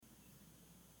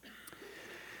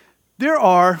There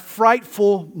are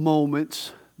frightful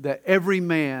moments that every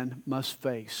man must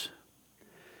face.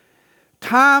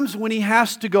 Times when he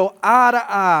has to go eye to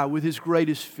eye with his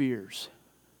greatest fears.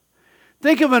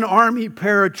 Think of an army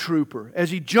paratrooper as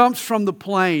he jumps from the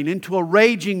plane into a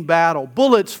raging battle,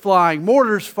 bullets flying,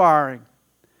 mortars firing.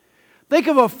 Think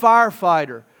of a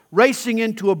firefighter racing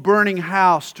into a burning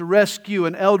house to rescue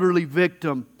an elderly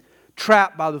victim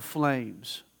trapped by the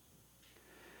flames.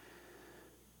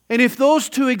 And if those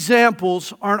two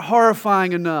examples aren't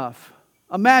horrifying enough,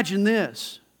 imagine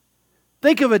this.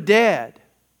 Think of a dad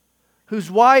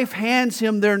whose wife hands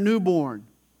him their newborn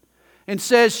and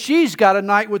says she's got a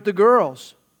night with the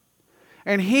girls.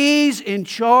 And he's in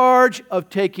charge of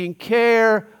taking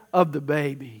care of the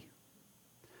baby.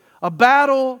 A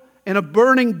battle and a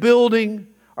burning building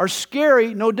are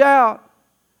scary, no doubt.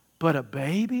 But a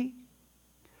baby?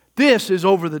 This is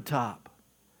over the top.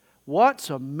 What's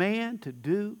a man to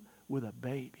do with a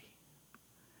baby?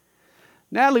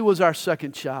 Natalie was our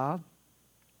second child.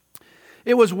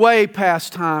 It was way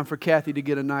past time for Kathy to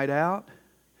get a night out.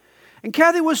 And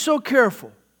Kathy was so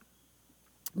careful.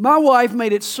 My wife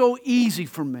made it so easy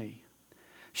for me.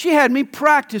 She had me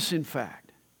practice, in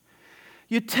fact.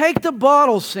 You take the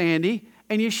bottle, Sandy,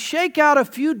 and you shake out a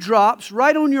few drops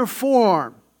right on your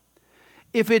forearm.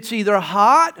 If it's either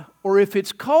hot or if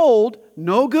it's cold,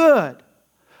 no good.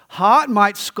 Hot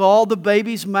might scald the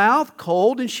baby's mouth,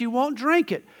 cold, and she won't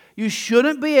drink it. You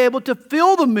shouldn't be able to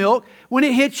feel the milk when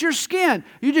it hits your skin.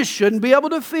 You just shouldn't be able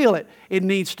to feel it. It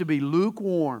needs to be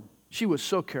lukewarm. She was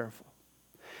so careful.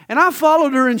 And I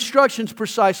followed her instructions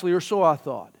precisely, or so I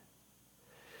thought.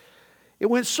 It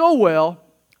went so well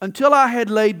until I had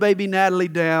laid baby Natalie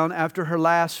down after her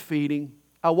last feeding.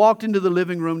 I walked into the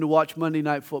living room to watch Monday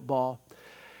Night Football.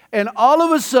 And all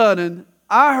of a sudden,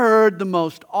 I heard the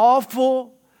most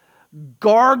awful,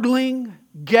 gargling,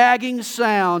 gagging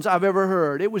sounds I've ever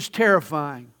heard. It was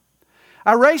terrifying.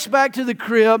 I raced back to the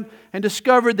crib and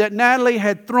discovered that Natalie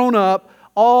had thrown up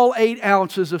all 8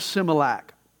 ounces of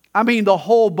Similac. I mean, the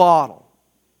whole bottle.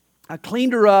 I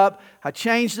cleaned her up. I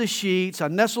changed the sheets. I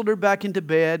nestled her back into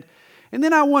bed. And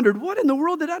then I wondered, what in the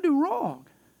world did I do wrong?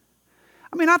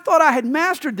 I mean, I thought I had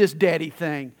mastered this daddy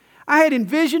thing. I had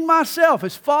envisioned myself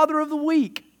as father of the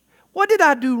week. What did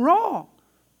I do wrong?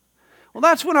 Well,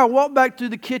 that's when I walked back to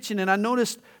the kitchen and I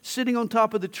noticed sitting on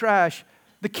top of the trash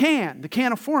the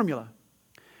can of formula.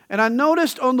 And I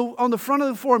noticed on the front of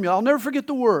the formula, I'll never forget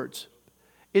the words.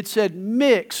 It said,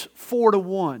 mix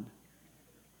 4-to-1.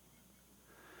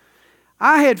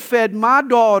 I had fed my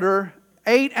daughter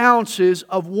 8 ounces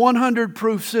of 100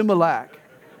 proof Similac.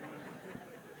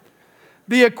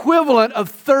 The equivalent of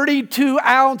 32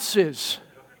 ounces.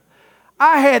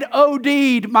 I had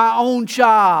OD'd my own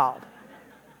child.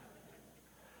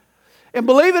 And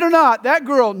believe it or not, that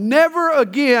girl never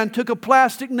again took a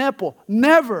plastic nipple.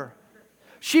 Never.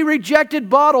 She rejected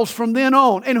bottles from then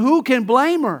on. And who can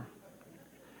blame her?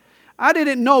 I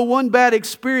didn't know one bad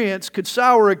experience could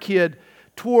sour a kid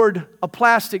toward a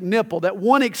plastic nipple. That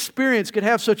one experience could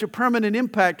have such a permanent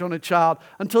impact on a child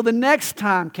until the next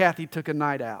time Kathy took a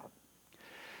night out.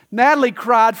 Natalie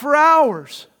cried for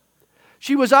hours.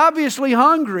 She was obviously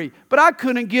hungry, but I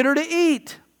couldn't get her to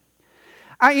eat.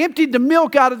 I emptied the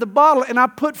milk out of the bottle and I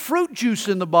put fruit juice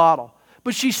in the bottle,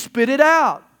 but she spit it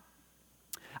out.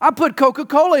 I put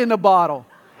Coca-Cola in the bottle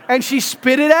and she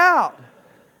spit it out.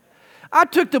 I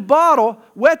took the bottle,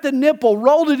 wet the nipple,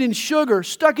 rolled it in sugar,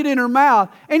 stuck it in her mouth,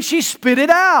 and she spit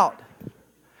it out.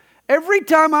 Every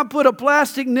time I put a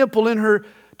plastic nipple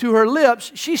to her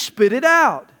lips, she spit it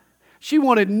out. She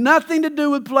wanted nothing to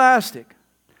do with plastic.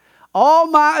 All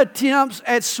my attempts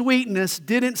at sweetness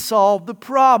didn't solve the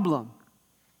problem.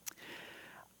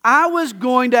 I was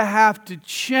going to have to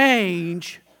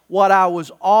change what I was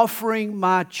offering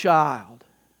my child.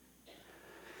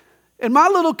 And my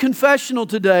little confessional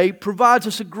today provides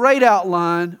us a great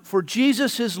outline for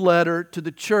Jesus' letter to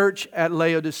the church at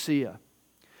Laodicea.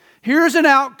 Here's an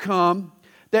outcome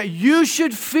that you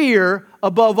should fear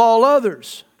above all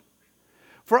others.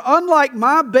 For unlike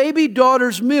my baby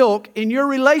daughter's milk, in your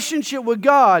relationship with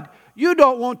God, you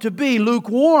don't want to be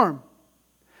lukewarm.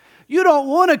 You don't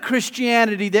want a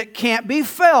Christianity that can't be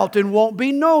felt and won't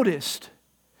be noticed.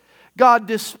 God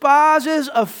despises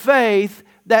a faith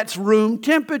that's room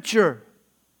temperature.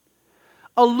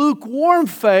 A lukewarm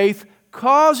faith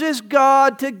causes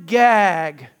God to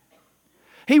gag.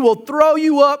 He will throw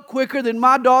you up quicker than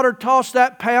my daughter tossed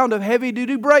that pound of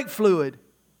heavy-duty brake fluid.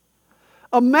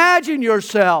 Imagine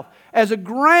yourself as a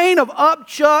grain of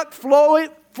upchuck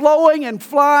flowing and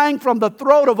flying from the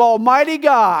throat of Almighty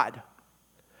God.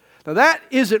 Now that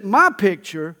isn't my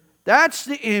picture, That's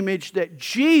the image that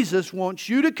Jesus wants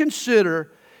you to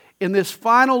consider in this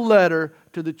final letter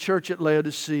to the church at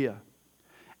Laodicea.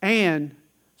 And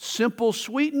simple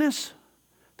sweetness,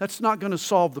 that's not going to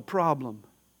solve the problem.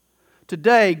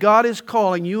 Today, God is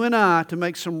calling you and I to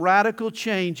make some radical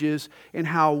changes in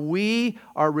how we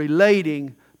are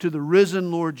relating to the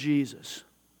risen Lord Jesus.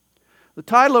 The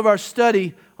title of our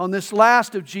study on this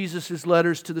last of Jesus'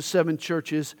 letters to the 7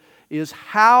 churches is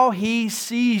How He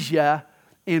Sees Ya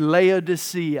in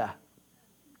Laodicea.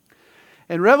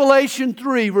 In Revelation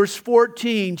 3, verse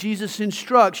 14, Jesus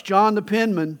instructs John the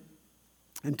penman,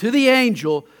 and to the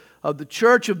angel of the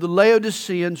church of the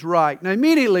Laodiceans write. Now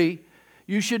immediately,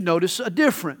 you should notice a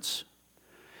difference.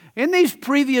 In these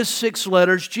previous 6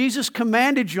 letters, Jesus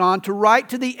commanded John to write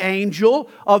to the angel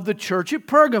of the church at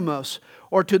Pergamos,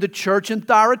 or to the church in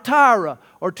Thyatira,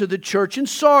 or to the church in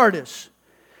Sardis.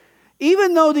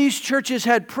 Even though these churches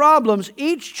had problems,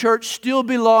 each church still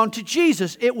belonged to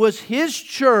Jesus. It was His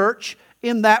church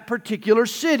in that particular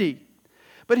city.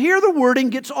 But here the wording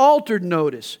gets altered,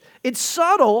 notice. It's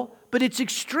subtle, but it's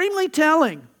extremely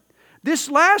telling. This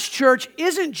last church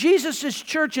isn't Jesus'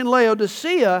 church in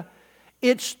Laodicea.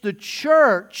 It's the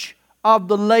church of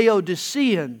the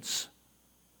Laodiceans.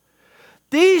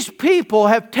 These people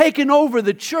have taken over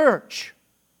the church.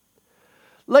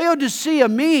 Laodicea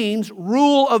means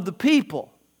rule of the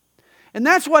people. And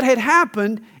that's what had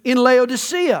happened in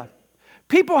Laodicea.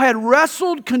 People had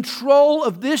wrestled control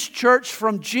of this church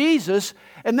from Jesus,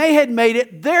 and they had made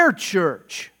it their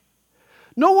church.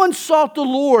 No one sought the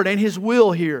Lord and His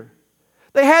will here.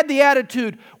 They had the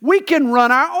attitude, we can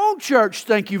run our own church,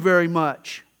 thank you very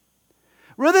much.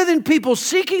 Rather than people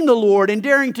seeking the Lord and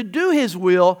daring to do His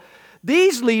will,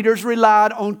 these leaders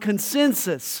relied on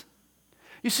consensus.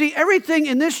 You see, everything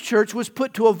in this church was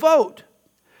put to a vote.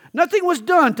 Nothing was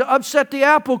done to upset the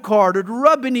apple cart or to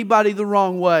rub anybody the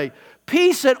wrong way.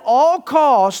 Peace at all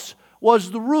costs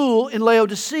was the rule in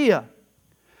Laodicea.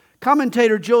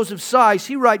 Commentator Joseph Seiss,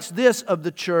 he writes this of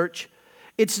the church.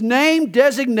 Its name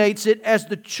designates it as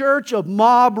the church of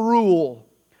mob rule,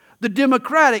 the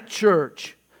democratic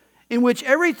church, in which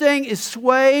everything is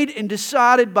swayed and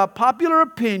decided by popular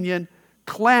opinion,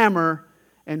 clamor,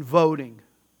 and voting.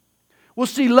 We'll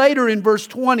see later in verse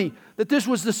 20 that this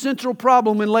was the central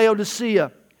problem in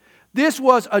Laodicea. This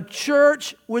was a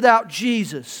church without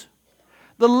Jesus.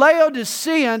 The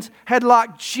Laodiceans had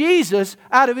locked Jesus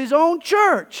out of His own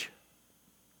church.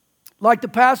 Like the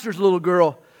pastor's little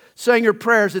girl saying her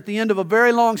prayers at the end of a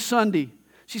very long Sunday.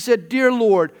 She said, "Dear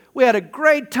Lord, we had a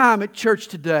great time at church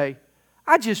today.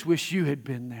 I just wish you had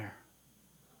been there."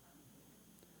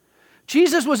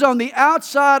 Jesus was on the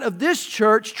outside of this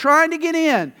church trying to get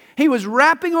in. He was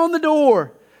rapping on the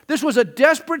door. This was a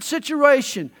desperate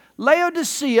situation.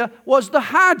 Laodicea was the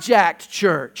hijacked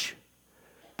church.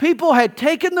 People had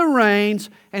taken the reins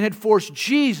and had forced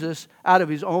Jesus out of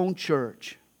His own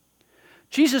church.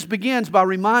 Jesus begins by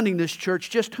reminding this church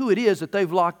just who it is that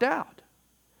they've locked out.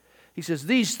 He says,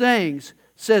 "These things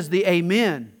says the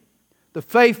Amen, the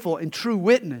faithful and true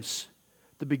witness,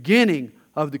 the beginning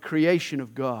of the creation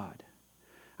of God."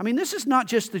 I mean, this is not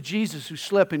just the Jesus who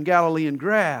slept in Galilean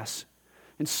grass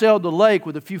and sailed the lake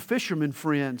with a few fishermen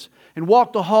friends and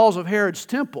walked the halls of Herod's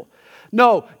temple.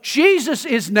 No, Jesus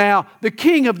is now the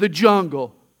king of the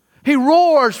jungle. He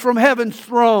roars from heaven's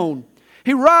throne.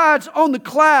 He rides on the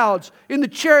clouds in the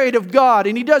chariot of God,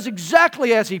 and He does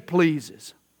exactly as He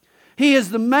pleases. He is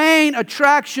the main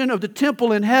attraction of the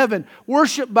temple in heaven,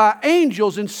 worshipped by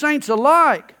angels and saints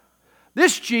alike.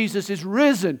 This Jesus is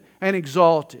risen and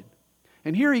exalted.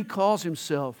 And here He calls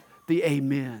Himself the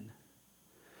Amen.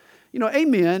 You know,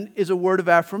 amen is a word of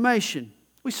affirmation.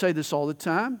 We say this all the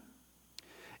time.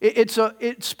 It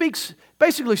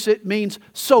means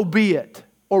so be it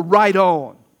or right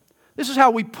on. This is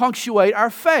how we punctuate our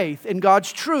faith in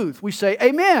God's truth. We say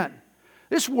amen.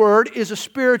 This word is a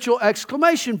spiritual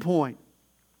exclamation point.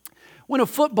 When a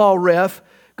football ref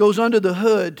goes under the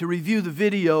hood to review the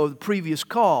video of the previous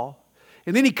call,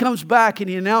 and then he comes back and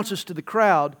he announces to the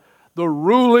crowd, "The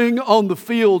ruling on the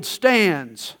field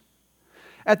stands."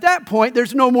 At that point,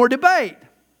 there's no more debate.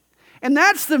 And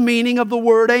that's the meaning of the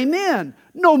word amen.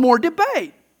 No more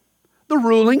debate. The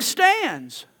ruling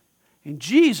stands. And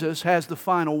Jesus has the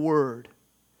final word.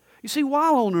 You see,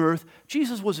 while on earth,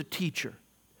 Jesus was a teacher.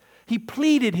 He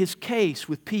pleaded His case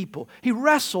with people. He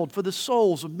wrestled for the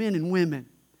souls of men and women.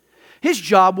 His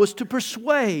job was to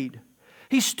persuade.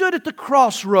 He stood at the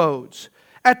crossroads,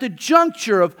 at the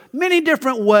juncture of many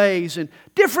different ways and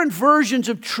different versions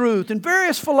of truth and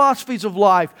various philosophies of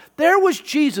life. There was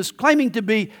Jesus claiming to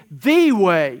be the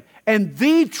way and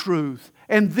the truth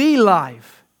and the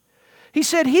life. He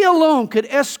said he alone could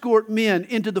escort men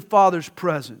into the Father's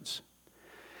presence.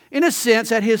 In a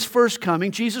sense, at his first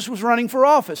coming, Jesus was running for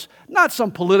office. Not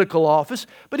some political office,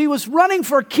 but he was running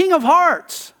for King of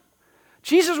Hearts.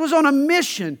 Jesus was on a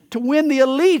mission to win the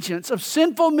allegiance of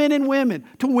sinful men and women,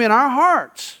 to win our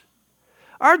hearts.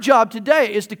 Our job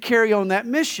today is to carry on that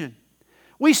mission.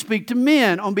 We speak to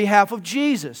men on behalf of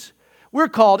Jesus. We're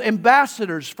called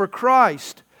ambassadors for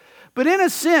Christ. But in a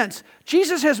sense,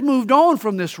 Jesus has moved on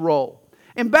from this role.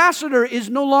 Ambassador is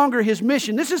no longer his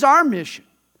mission. This is our mission.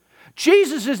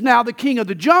 Jesus is now the king of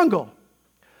the jungle.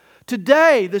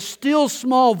 Today, the still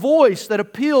small voice that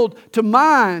appealed to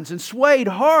minds and swayed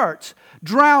hearts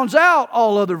drowns out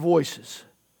all other voices.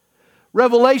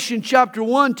 Revelation chapter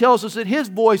 1 tells us that his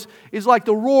voice is like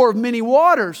the roar of many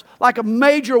waters, like a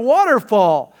major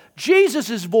waterfall.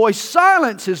 Jesus' voice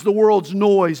silences the world's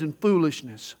noise and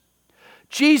foolishness.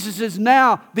 Jesus is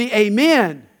now the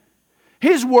Amen.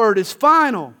 His word is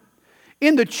final.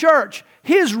 In the church,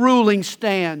 his ruling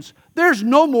stands. There's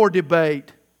no more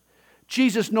debate.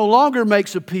 Jesus no longer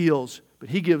makes appeals, but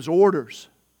he gives orders.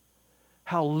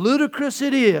 How ludicrous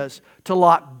it is to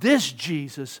lock this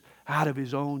Jesus out of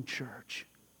his own church.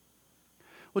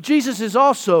 Well, Jesus is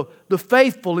also the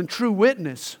faithful and true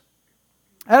witness.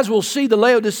 As we'll see, the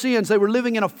Laodiceans, they were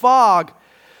living in a fog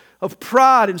of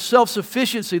pride and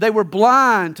self-sufficiency. They were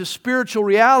blind to spiritual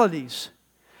realities.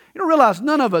 You don't realize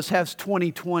none of us has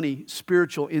 20/20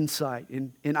 spiritual insight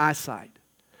in eyesight.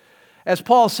 As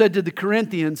Paul said to the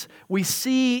Corinthians, we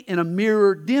see in a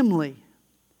mirror dimly.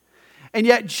 And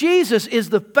yet Jesus is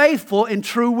the faithful and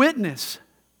true witness.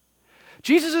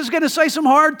 Jesus is going to say some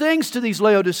hard things to these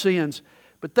Laodiceans,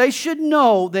 but they should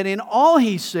know that in all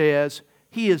he says,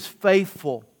 he is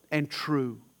faithful and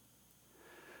true.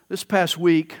 This past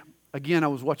week, again, I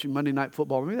was watching Monday Night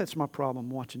Football. Maybe that's my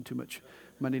problem, watching too much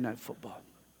Monday Night Football.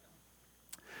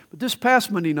 But this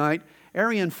past Monday night,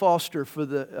 Arian Foster for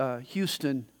the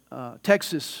Houston,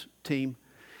 Texas team,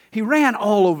 he ran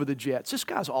all over the Jets. This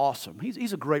guy's awesome.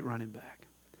 He's a great running back.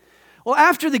 Well,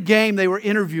 after the game, they were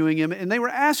interviewing him, and they were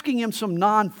asking him some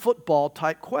non-football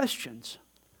type questions.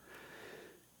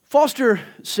 Foster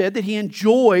said that he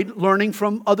enjoyed learning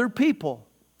from other people.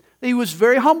 He was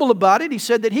very humble about it. He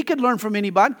said that he could learn from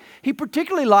anybody. He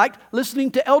particularly liked listening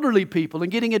to elderly people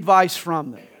and getting advice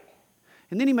from them.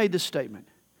 And then he made this statement.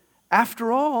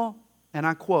 After all, and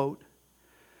I quote,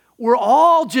 we're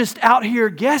all just out here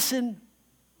guessing.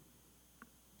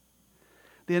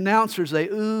 The announcers, they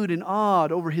oohed and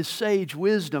awed over his sage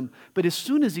wisdom. But as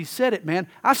soon as he said it, man,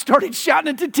 I started shouting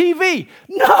at the TV.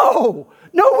 No,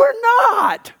 we're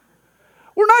not.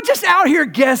 We're not just out here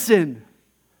guessing.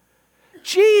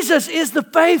 Jesus is the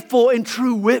faithful and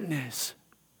true witness.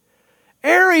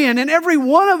 Arian and every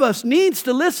one of us needs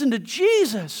to listen to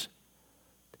Jesus.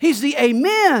 He's the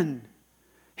Amen.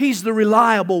 He's the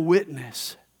reliable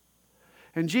witness.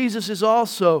 And Jesus is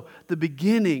also the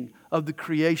beginning of the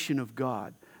creation of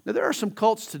God. Now, there are some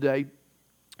cults today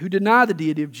who deny the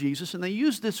deity of Jesus, and they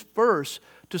use this verse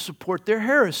to support their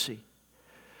heresy.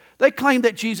 They claim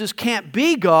that Jesus can't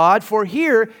be God, for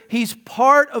here he's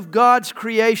part of God's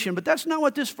creation. But that's not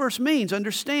what this verse means.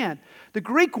 Understand. The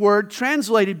Greek word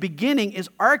translated beginning is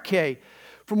arche,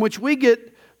 from which we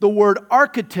get the word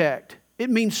architect.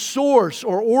 It means source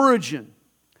or origin.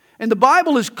 And the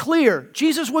Bible is clear.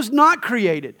 Jesus was not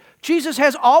created. Jesus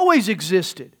has always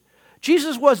existed.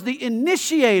 Jesus was the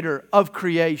initiator of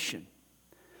creation.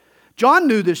 John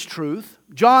knew this truth.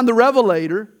 John the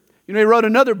Revelator, he wrote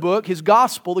another book, his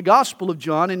gospel, the Gospel of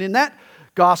John. And in that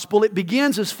gospel, it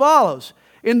begins as follows.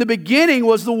 In the beginning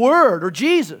was the Word, or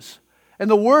Jesus. And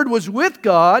the Word was with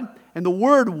God, and the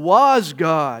Word was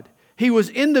God. He was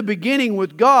in the beginning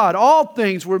with God. All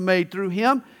things were made through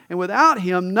Him, and without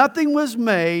Him nothing was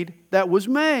made that was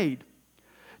made.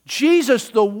 Jesus,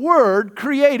 the Word,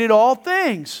 created all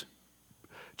things.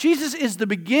 Jesus is the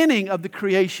beginning of the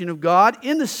creation of God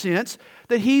in the sense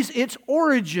that He's its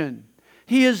origin.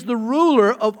 He is the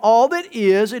ruler of all that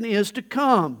is and is to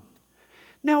come.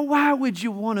 Now, why would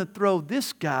you want to throw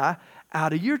this guy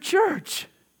out of your church?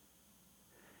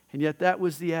 And yet that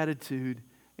was the attitude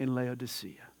in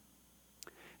Laodicea.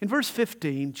 In verse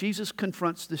 15, Jesus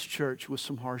confronts this church with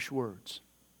some harsh words.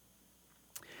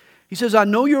 He says, I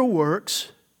know your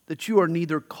works, that you are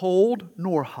neither cold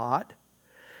nor hot.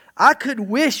 I could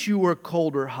wish you were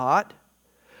cold or hot.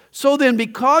 So then,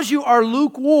 because you are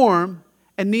lukewarm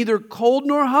and neither cold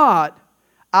nor hot,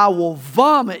 I will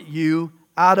vomit you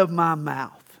out of my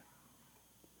mouth.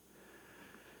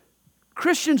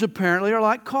 Christians apparently are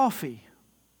like coffee.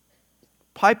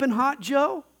 Piping hot,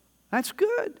 Joe? That's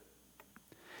good.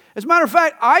 As a matter of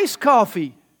fact, iced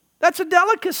coffee, that's a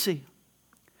delicacy.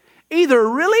 Either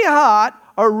really hot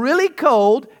or really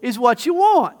cold is what you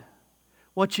want.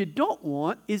 What you don't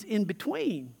want is in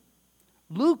between.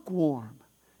 Lukewarm,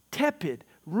 tepid,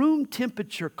 room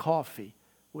temperature coffee.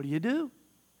 What do?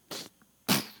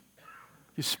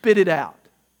 You spit it out.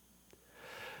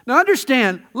 Now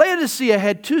understand, Laodicea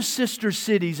had two sister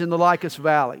cities in the Lycus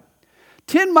Valley.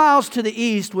 10 miles to the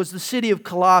east was the city of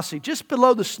Colossae, just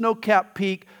below the snow-capped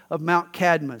peak of Mount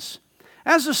Cadmus.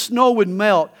 As the snow would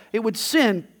melt, it would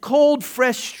send cold,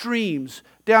 fresh streams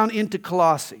down into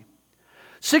Colossae.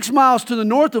 6 miles to the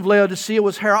north of Laodicea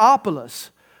was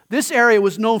Hierapolis. This area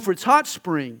was known for its hot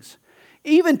springs.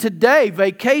 Even today,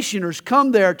 vacationers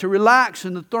come there to relax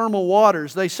in the thermal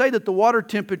waters. They say that the water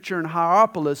temperature in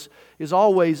Hierapolis is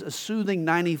always a soothing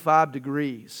 95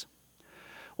 degrees.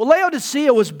 Well,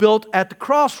 Laodicea was built at the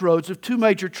crossroads of two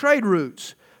major trade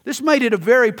routes. This made it a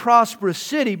very prosperous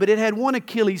city, but it had one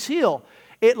Achilles heel.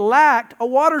 It lacked a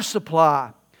water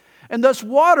supply. And thus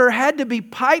water had to be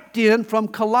piped in from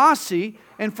Colossae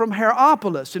and from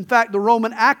Hierapolis. In fact, the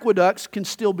Roman aqueducts can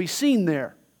still be seen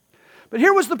there. But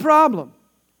here was the problem.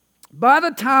 By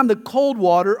the time the cold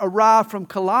water arrived from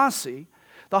Colossae,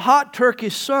 the hot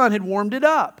Turkish sun had warmed it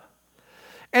up.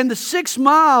 And the 6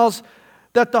 miles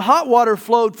that the hot water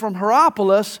flowed from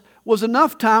Hierapolis was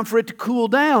enough time for it to cool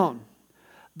down.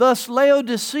 Thus,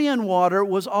 Laodicean water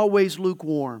was always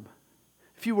lukewarm.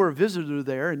 If you were a visitor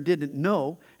there and didn't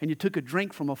know, and you took a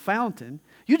drink from a fountain,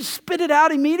 you'd spit it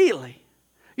out immediately.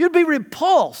 You'd be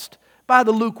repulsed by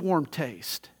the lukewarm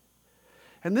taste.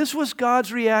 And this was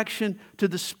God's reaction to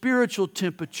the spiritual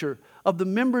temperature of the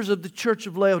members of the church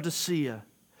of Laodicea.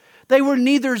 They were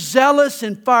neither zealous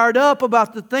and fired up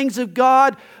about the things of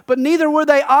God, but neither were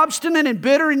they obstinate and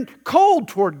bitter and cold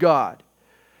toward God.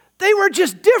 They were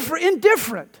just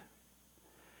indifferent.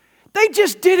 They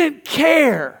just didn't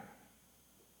care.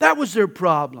 That was their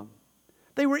problem.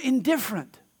 They were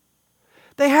indifferent.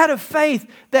 They had a faith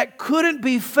that couldn't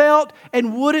be felt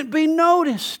and wouldn't be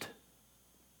noticed.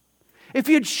 If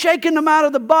you'd shaken them out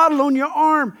of the bottle on your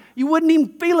arm, you wouldn't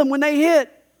even feel them when they hit.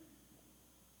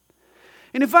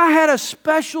 And if I had a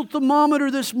special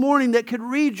thermometer this morning that could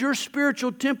read your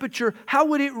spiritual temperature, how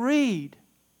would it read?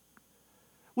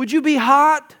 Would you be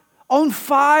hot, on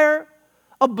fire,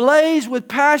 ablaze with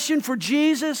passion for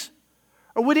Jesus?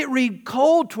 Or would it read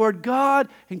cold toward God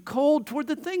and cold toward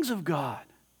the things of God?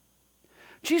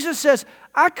 Jesus says,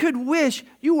 I could wish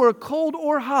you were cold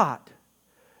or hot.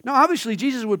 Now, obviously,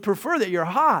 Jesus would prefer that you're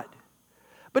hot.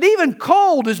 But even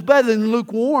cold is better than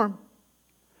lukewarm.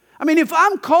 I mean, if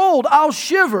I'm cold, I'll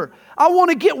shiver. I want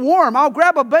to get warm. I'll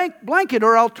grab a blanket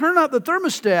or I'll turn up the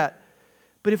thermostat.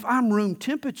 But if I'm room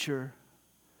temperature,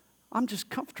 I'm just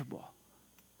comfortable.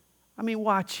 I mean,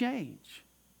 why change?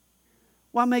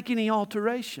 Why make any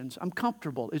alterations? I'm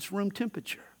comfortable. It's room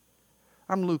temperature.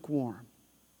 I'm lukewarm.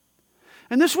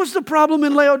 And this was the problem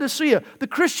in Laodicea. The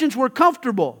Christians were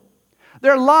comfortable.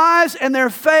 Their lives and their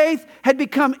faith had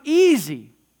become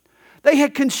easy. They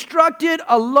had constructed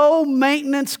a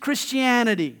low-maintenance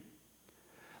Christianity.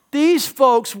 These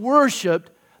folks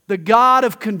worshiped the God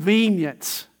of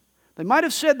convenience. They might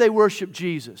have said they worshiped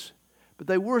Jesus, but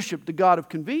they worshiped the God of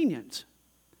convenience.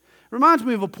 It reminds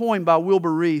me of a poem by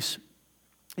Wilbur Reese.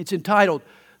 It's entitled,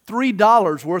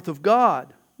 $3 Worth of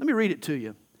God. Let me read it to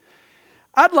you.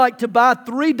 I'd like to buy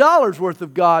 $3 worth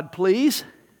of God, please.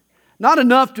 Not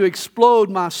enough to explode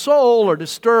my soul or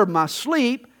disturb my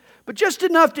sleep, but just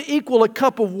enough to equal a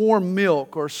cup of warm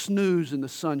milk or snooze in the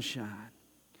sunshine.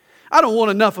 I don't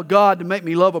want enough of God to make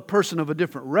me love a person of a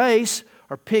different race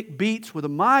or pick beets with a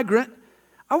migrant.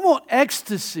 I want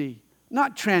ecstasy,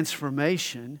 not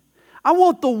transformation. I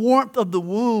want the warmth of the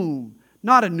womb,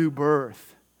 not a new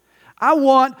birth. I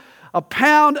want a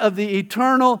pound of the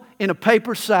eternal in a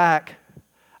paper sack.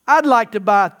 I'd like to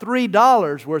buy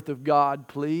 $3 worth of God,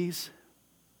 please.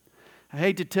 I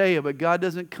hate to tell you, but God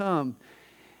doesn't come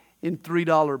in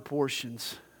 $3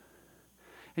 portions.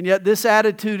 And yet this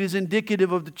attitude is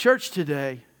indicative of the church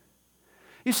today.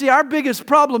 You see, our biggest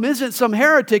problem isn't some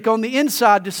heretic on the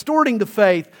inside distorting the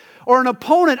faith or an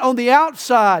opponent on the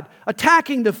outside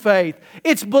attacking the faith.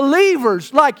 It's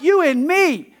believers like you and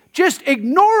me just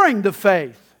ignoring the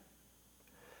faith.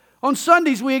 On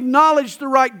Sundays, we acknowledge the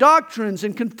right doctrines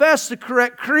and confess the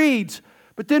correct creeds,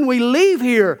 but then we leave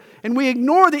here and we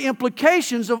ignore the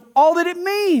implications of all that it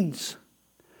means.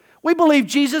 We believe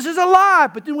Jesus is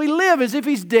alive, but then we live as if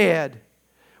He's dead.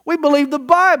 We believe the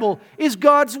Bible is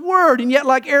God's Word, and yet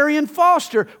like Arian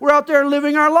Foster, we're out there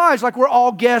living our lives like we're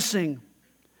all guessing.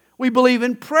 We believe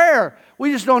in prayer.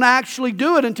 We just don't actually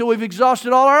do it until we've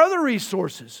exhausted all our other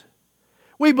resources.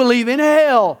 We believe in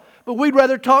hell, but we'd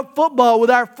rather talk football with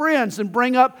our friends than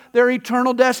bring up their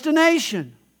eternal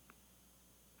destination.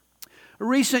 A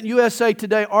recent USA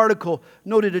Today article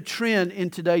noted a trend in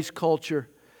today's culture.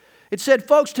 It said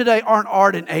folks today aren't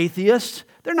ardent atheists.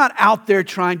 They're not out there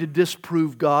trying to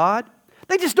disprove God.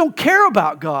 They just don't care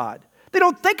about God. They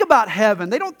don't think about heaven.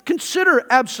 They don't consider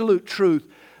absolute truth.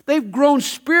 They've grown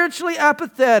spiritually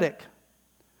apathetic.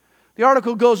 The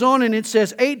article goes on and it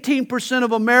says 18%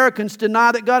 of Americans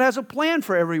deny that God has a plan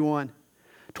for everyone.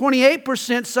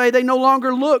 28% say they no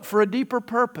longer look for a deeper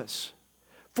purpose.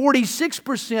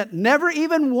 46% never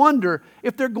even wonder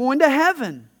if they're going to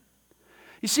heaven.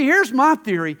 You see, here's my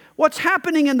theory. What's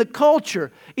happening in the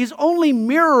culture is only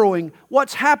mirroring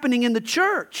what's happening in the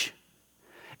church.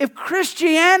 If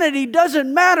Christianity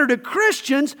doesn't matter to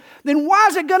Christians, then why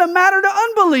is it going to matter to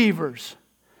unbelievers?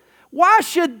 Why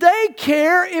should they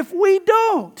care if we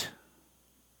don't?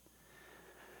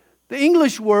 The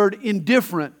English word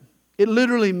indifferent, it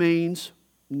literally means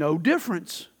no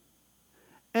difference.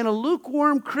 And a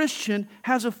lukewarm Christian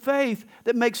has a faith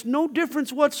that makes no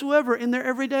difference whatsoever in their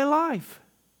everyday life.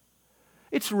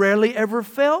 It's rarely ever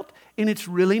felt, and it's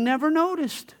really never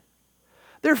noticed.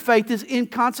 Their faith is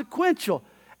inconsequential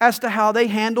as to how they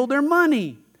handle their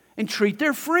money and treat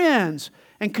their friends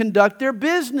and conduct their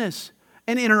business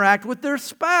and interact with their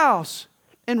spouse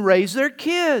and raise their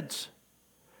kids.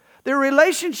 Their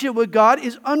relationship with God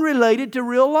is unrelated to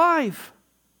real life.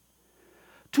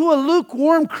 To a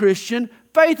lukewarm Christian,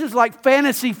 faith is like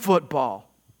fantasy football.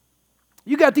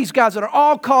 You got these guys that are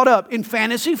all caught up in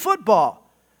fantasy football.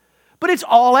 But it's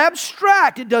all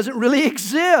abstract. It doesn't really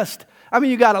exist. I mean,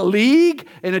 you got a league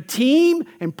and a team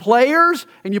and players,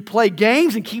 and you play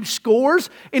games and keep scores,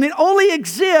 and it only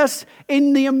exists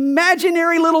in the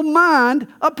imaginary little mind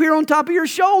up here on top of your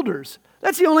shoulders.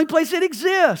 That's the only place it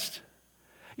exists.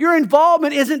 Your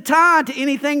involvement isn't tied to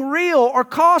anything real or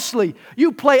costly.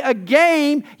 You play a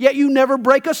game, yet you never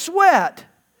break a sweat.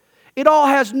 It all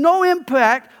has no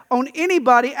impact on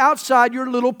anybody outside your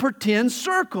little pretend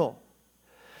circle.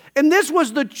 And this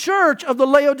was the church of the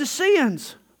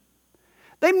Laodiceans.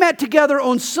 They met together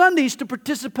on Sundays to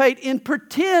participate in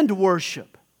pretend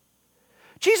worship.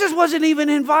 Jesus wasn't even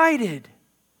invited,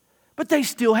 but they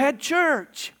still had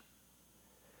church.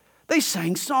 They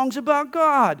sang songs about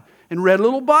God and read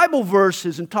little Bible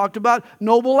verses and talked about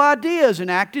noble ideas and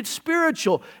acted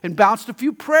spiritual and bounced a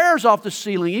few prayers off the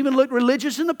ceiling, even looked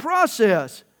religious in the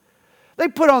process. They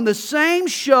put on the same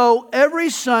show every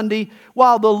Sunday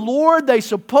while the Lord they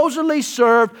supposedly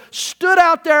served stood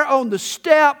out there on the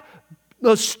step,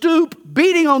 the stoop,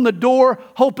 beating on the door,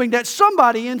 hoping that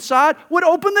somebody inside would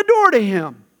open the door to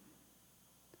him.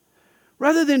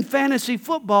 Rather than fantasy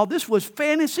football, this was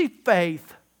fantasy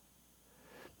faith.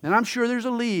 And I'm sure there's a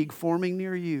league forming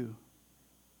near you.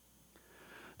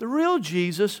 The real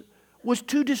Jesus was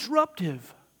too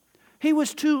disruptive. He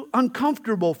was too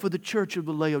uncomfortable for the church of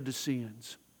the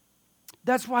Laodiceans.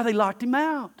 That's why they locked him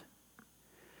out.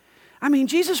 I mean,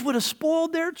 Jesus would have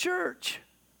spoiled their church.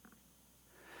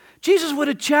 Jesus would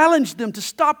have challenged them to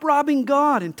stop robbing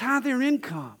God and tithe their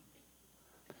income.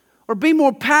 Or be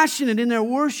more passionate in their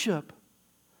worship.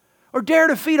 Or dare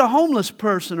to feed a homeless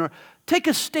person. Or take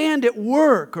a stand at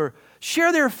work. Or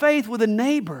share their faith with a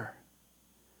neighbor.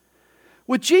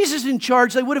 With Jesus in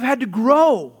charge, they would have had to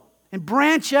grow and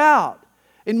branch out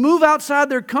and move outside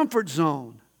their comfort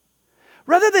zone.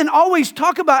 Rather than always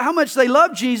talk about how much they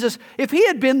love Jesus, if he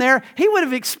had been there, he would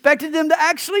have expected them to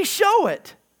actually show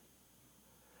it.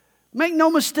 Make no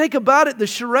mistake about it, the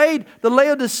charade the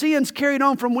Laodiceans carried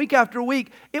on from week after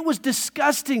week, it was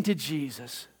disgusting to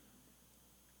Jesus.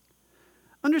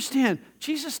 Understand,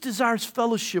 Jesus desires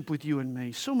fellowship with you and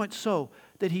me, so much so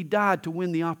that he died to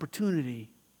win the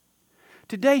opportunity.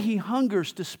 Today he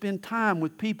hungers to spend time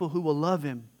with people who will love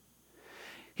him.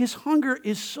 His hunger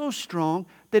is so strong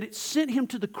that it sent him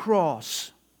to the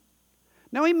cross.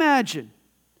 Now imagine,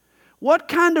 what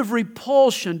kind of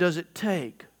repulsion does it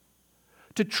take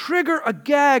to trigger a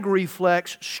gag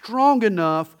reflex strong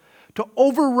enough to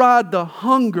override the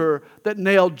hunger that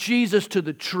nailed Jesus to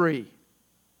the tree?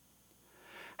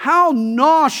 How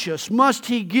nauseous must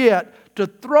he get to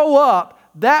throw up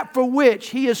that for which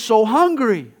he is so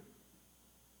hungry?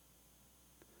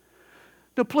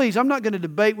 Now please, I'm not going to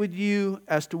debate with you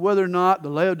as to whether or not the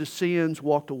Laodiceans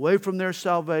walked away from their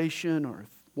salvation, or if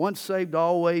once saved,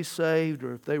 always saved,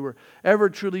 or if they were ever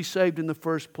truly saved in the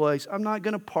first place. I'm not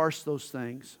going to parse those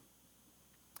things.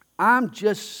 I'm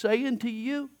just saying to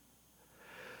you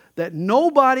that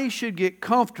nobody should get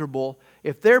comfortable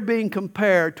if they're being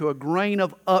compared to a grain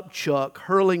of upchuck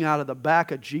hurling out of the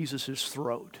back of Jesus'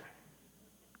 throat.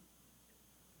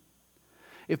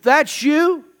 If that's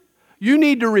you, You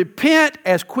need to repent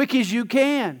as quick as you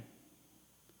can.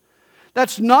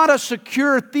 That's not a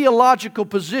secure theological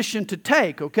position to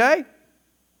take, okay?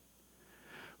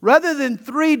 Rather than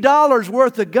 $3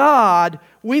 worth of God,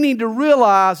 we need to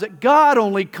realize that God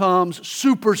only comes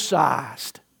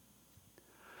supersized.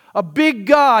 A big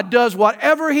God does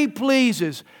whatever He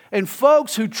pleases, and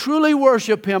folks who truly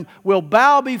worship Him will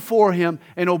bow before Him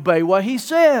and obey what He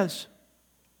says.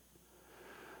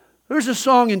 There's a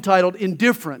song entitled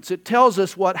Indifference. It tells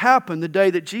us what happened the day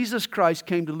that Jesus Christ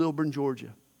came to Lilburn,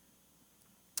 Georgia.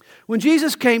 When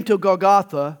Jesus came to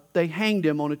Golgotha, they hanged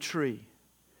Him on a tree.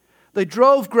 They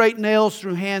drove great nails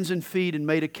through hands and feet and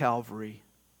made a Calvary.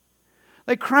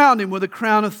 They crowned Him with a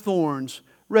crown of thorns.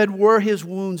 Red were His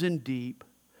wounds and deep.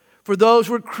 For those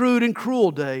were crude and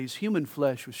cruel days. Human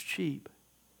flesh was cheap.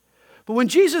 But when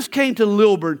Jesus came to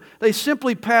Lilburn, they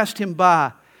simply passed Him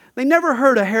by. They never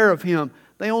heard a hair of Him.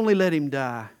 They only let Him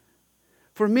die.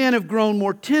 For men have grown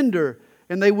more tender,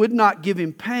 and they would not give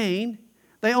Him pain.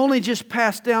 They only just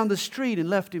passed down the street and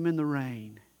left Him in the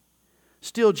rain.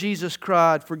 Still Jesus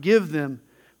cried, "Forgive them,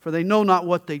 for they know not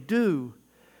what they do."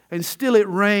 And still it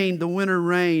rained, the winter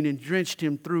rain, and drenched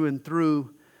Him through and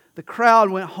through. The crowd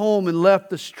went home and left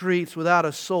the streets without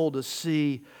a soul to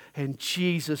see. And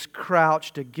Jesus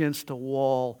crouched against a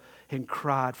wall and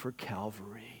cried for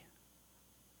Calvary.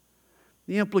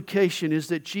 The implication is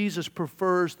that Jesus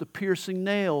prefers the piercing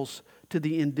nails to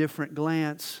the indifferent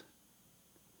glance.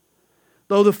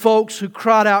 Though the folks who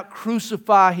cried out,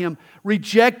 "Crucify Him,"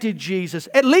 rejected Jesus,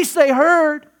 at least they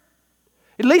heard.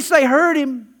 At least they heard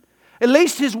Him. At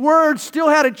least His words still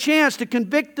had a chance to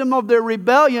convict them of their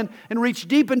rebellion and reach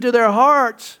deep into their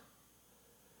hearts.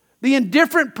 The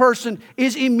indifferent person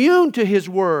is immune to His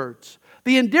words.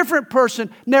 The indifferent person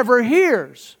never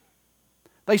hears.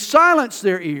 They silence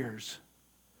their ears.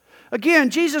 Again,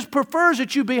 Jesus prefers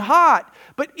that you be hot,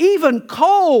 but even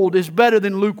cold is better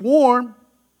than lukewarm.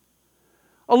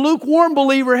 A lukewarm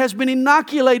believer has been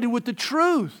inoculated with the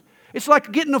truth. It's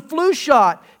like getting a flu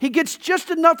shot. He gets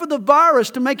just enough of the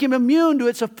virus to make him immune to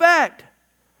its effect.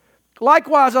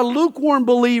 Likewise, a lukewarm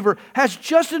believer has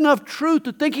just enough truth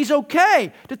to think he's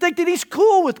okay, to think that he's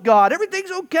cool with God.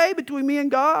 Everything's okay between me and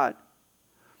God.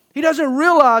 He doesn't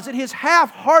realize that his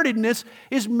half-heartedness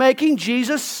is making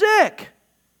Jesus sick.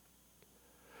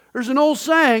 There's an old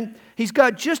saying, he's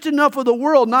got just enough of the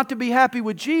world not to be happy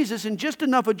with Jesus and just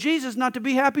enough of Jesus not to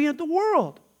be happy in the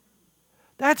world.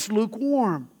 That's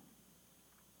lukewarm.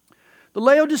 The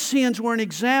Laodiceans were an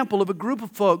example of a group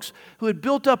of folks who had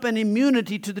built up an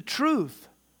immunity to the truth.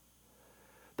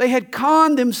 They had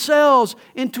conned themselves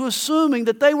into assuming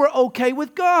that they were okay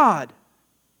with God.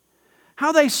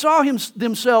 How they saw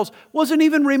themselves wasn't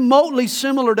even remotely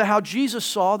similar to how Jesus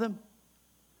saw them.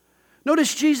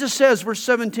 Notice Jesus says, verse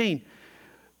 17,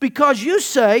 "Because you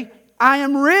say, 'I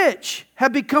am rich,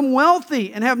 have become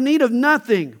wealthy, and have need of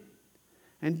nothing,'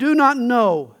 and do not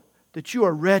know that you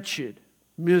are wretched,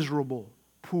 miserable,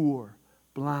 poor,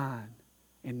 blind,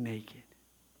 and naked."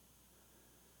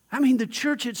 I mean, the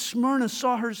church at Smyrna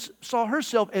saw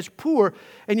herself as poor,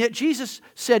 and yet Jesus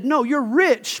said, "No, you're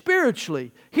rich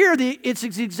spiritually." Here, it's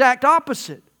the exact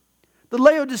opposite. The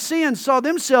Laodiceans saw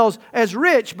themselves as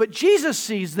rich, but Jesus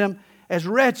sees them as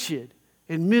wretched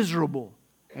and miserable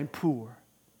and poor.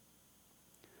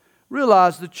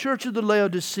 Realize the church of the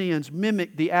Laodiceans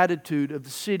mimicked the attitude of the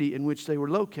city in which they were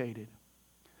located.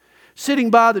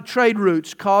 Sitting by the trade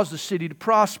routes caused the city to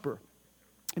prosper.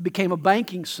 It became a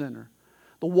banking center,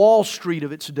 the Wall Street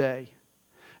of its day.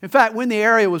 In fact, when the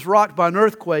area was rocked by an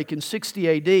earthquake in 60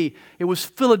 AD, it was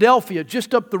Philadelphia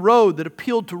just up the road that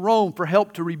appealed to Rome for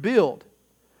help to rebuild.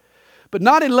 But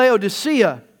not in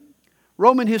Laodicea.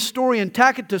 Roman historian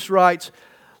Tacitus writes,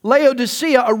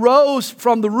 "Laodicea arose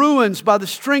from the ruins by the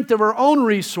strength of her own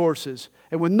resources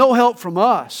and with no help from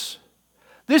us."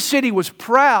 This city was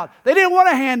proud. They didn't want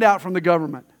a handout from the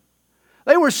government.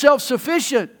 They were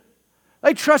self-sufficient.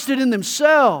 They trusted in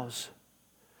themselves.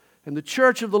 And the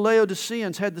church of the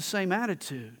Laodiceans had the same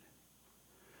attitude.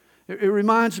 It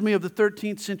reminds me of the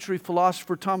 13th century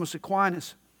philosopher Thomas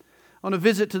Aquinas. On a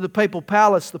visit to the papal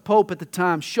palace, the Pope at the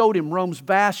time showed him Rome's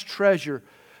vast treasure,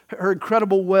 her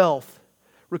incredible wealth.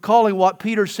 Recalling what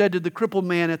Peter said to the crippled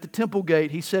man at the temple gate,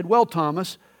 he said, "Well,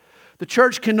 Thomas, the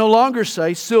church can no longer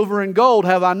say, 'Silver and gold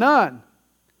have I none.'"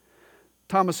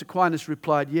 Thomas Aquinas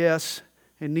replied, "Yes,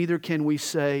 and neither can we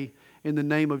say, 'In the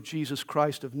name of Jesus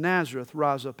Christ of Nazareth,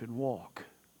 rise up and walk.'"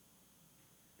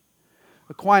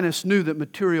 Aquinas knew that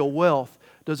material wealth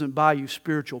doesn't buy you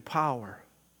spiritual power.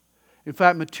 In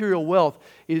fact, material wealth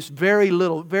is very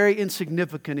little, very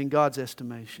insignificant in God's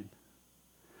estimation.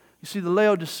 You see, the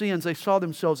Laodiceans, they saw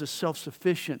themselves as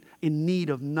self-sufficient, in need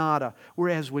of nada.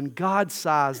 Whereas when God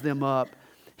sized them up,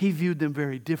 He viewed them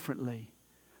very differently.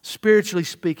 Spiritually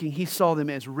speaking, He saw them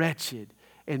as wretched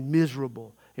and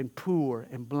miserable and poor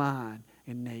and blind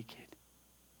and naked.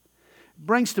 It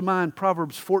brings to mind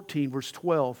Proverbs 14, verse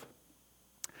 12.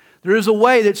 There is a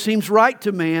way that seems right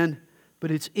to man, but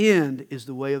its end is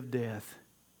the way of death.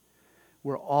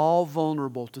 We're all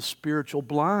vulnerable to spiritual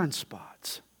blind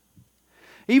spots.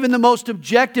 Even the most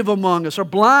objective among us are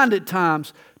blind at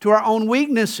times to our own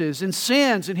weaknesses and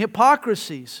sins and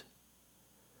hypocrisies.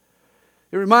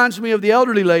 It reminds me of the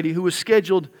elderly lady who was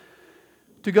scheduled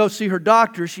to go see her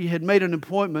doctor. She had made an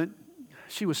appointment.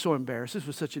 She was so embarrassed. This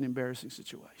was such an embarrassing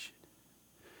situation.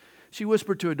 She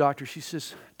whispered to her doctor, she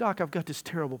says, "Doc, I've got this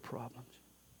terrible problem.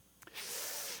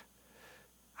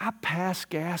 I pass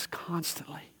gas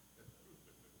constantly.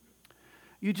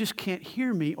 You just can't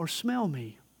hear me or smell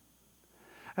me.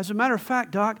 As a matter of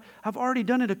fact, Doc, I've already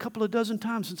done it a couple of dozen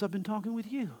times since I've been talking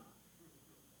with you."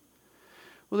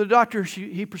 Well, the doctor,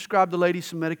 he prescribed the lady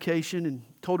some medication and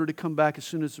told her to come back as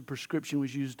soon as the prescription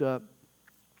was used up.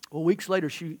 Well, weeks later,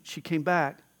 she came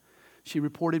back. She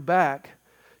reported back.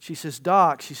 She says,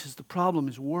 "Doc," she says, "the problem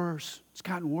is worse. It's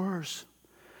gotten worse.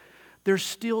 They're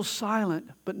still silent,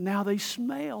 but now they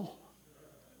smell."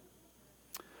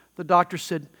 The doctor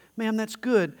said, "Ma'am, that's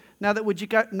good. Now that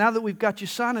we've got your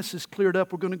sinuses cleared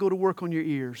up, we're going to go to work on your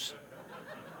ears."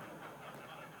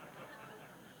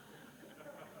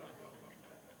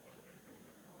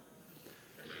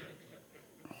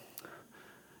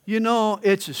 You know,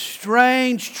 it's a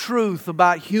strange truth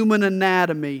about human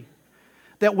anatomy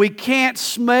that we can't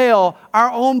smell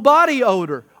our own body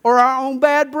odor or our own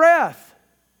bad breath.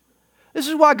 This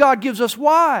is why God gives us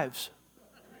wives.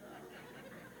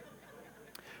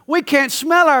 We can't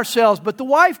smell ourselves, but the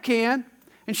wife can,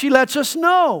 and she lets us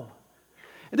know.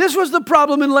 And this was the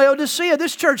problem in Laodicea.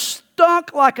 This church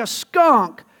stunk like a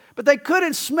skunk, but they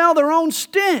couldn't smell their own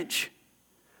stench.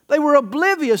 They were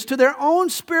oblivious to their own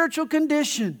spiritual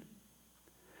condition.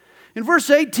 In verse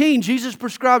 18, Jesus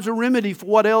prescribes a remedy for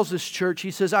what ails this church.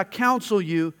 He says, "I counsel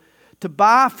you to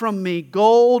buy from me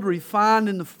gold refined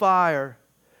in the fire,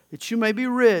 that you may be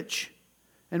rich,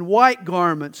 and white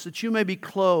garments, that you may be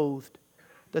clothed,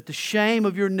 that the shame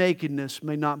of your nakedness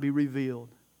may not be revealed."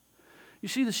 You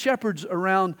see, the shepherds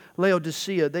around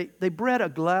Laodicea, they bred a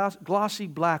glossy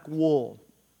black wool.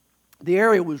 The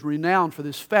area was renowned for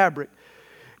this fabric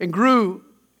and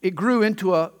it grew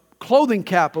into a clothing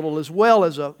capital as well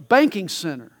as a banking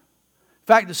center. In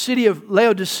fact, the city of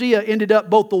Laodicea ended up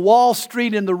both the Wall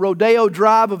Street and the Rodeo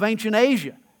Drive of ancient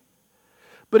Asia.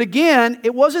 But again,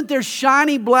 it wasn't their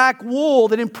shiny black wool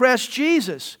that impressed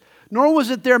Jesus, nor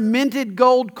was it their minted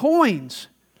gold coins.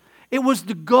 It was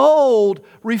the gold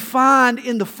refined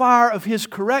in the fire of His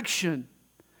correction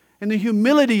and the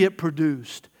humility it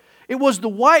produced. It was the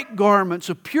white garments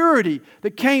of purity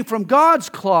that came from God's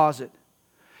closet.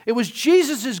 It was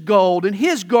Jesus' gold and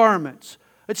His garments.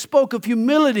 It spoke of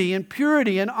humility and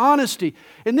purity and honesty.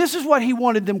 And this is what He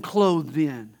wanted them clothed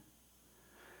in.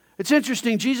 It's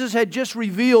interesting, Jesus had just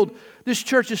revealed this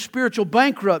church's spiritual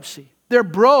bankruptcy. They're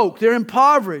broke, they're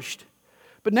impoverished.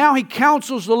 But now He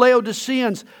counsels the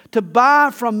Laodiceans to buy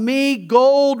from me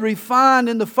gold refined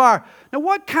in the fire. Now,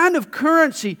 what kind of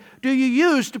currency do you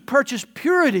use to purchase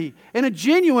purity and a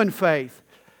genuine faith?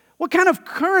 What kind of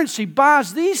currency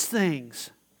buys these things?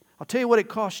 I'll tell you what it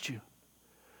costs you.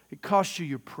 It costs you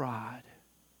your pride.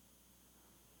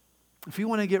 If you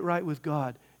want to get right with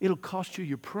God, it'll cost you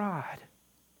your pride.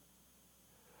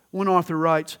 One author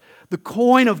writes, "The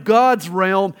coin of God's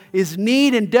realm is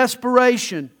need and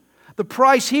desperation. The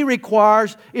price He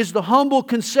requires is the humble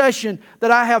concession that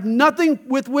I have nothing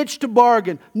with which to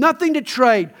bargain, nothing to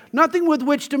trade, nothing with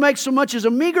which to make so much as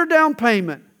a meager down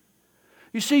payment."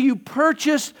 You see, you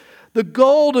purchase the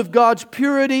gold of God's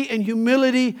purity and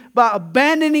humility by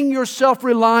abandoning your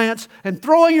self-reliance and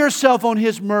throwing yourself on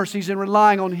His mercies and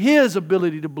relying on His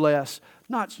ability to bless,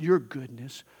 not your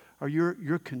goodness or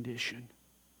your condition.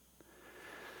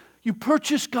 You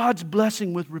purchase God's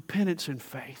blessing with repentance and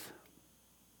faith.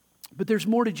 But there's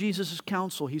more to Jesus'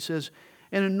 counsel. He says,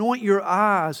 "And anoint your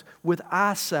eyes with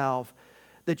eye salve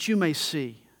that you may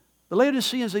see." The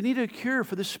Laodiceans, they needed a cure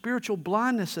for this spiritual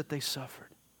blindness that they suffered.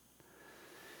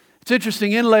 It's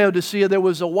interesting, in Laodicea there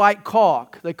was a white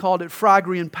caulk. They called it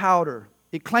Phrygian powder.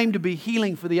 It claimed to be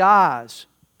healing for the eyes.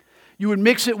 You would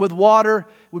mix it with water,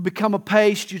 it would become a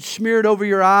paste, you'd smear it over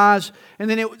your eyes, and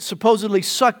then it supposedly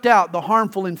sucked out the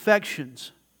harmful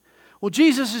infections. Well,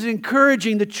 Jesus is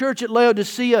encouraging the church at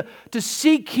Laodicea to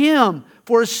seek Him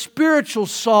for a spiritual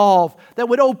solve that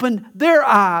would open their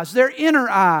eyes, their inner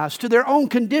eyes, to their own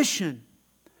condition.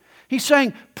 He's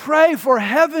saying, pray for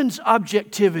heaven's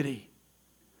objectivity.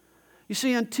 You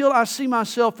see, until I see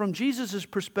myself from Jesus'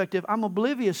 perspective, I'm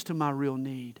oblivious to my real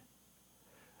need.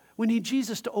 We need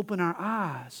Jesus to open our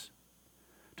eyes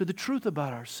to the truth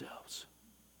about ourselves.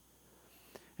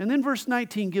 And then verse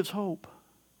 19 gives hope.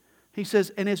 He says,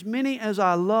 and as many as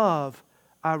I love,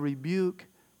 I rebuke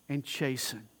and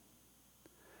chasten.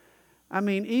 I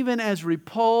mean, even as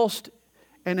repulsed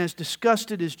and as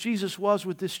disgusted as Jesus was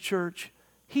with this church,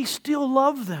 He still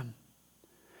loved them.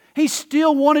 He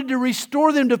still wanted to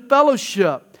restore them to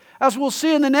fellowship. As we'll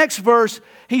see in the next verse,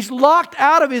 He's locked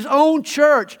out of His own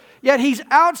church, yet He's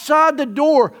outside the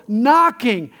door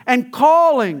knocking and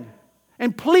calling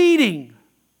and pleading.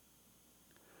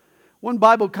 One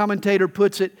Bible commentator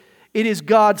puts it, it is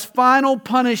God's final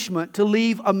punishment to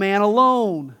leave a man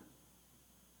alone.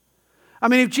 I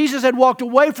mean, if Jesus had walked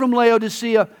away from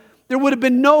Laodicea, there would have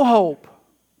been no hope.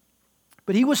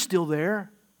 But He was still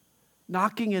there,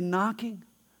 knocking and knocking,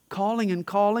 calling and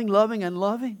calling, loving and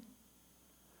loving.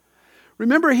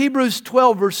 Remember Hebrews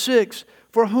 12 verse 6,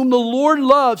 for whom the Lord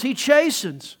loves, He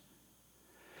chastens.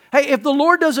 Hey, if the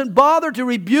Lord doesn't bother to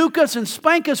rebuke us and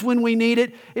spank us when we need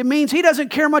it, it means He doesn't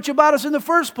care much about us in the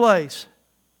first place.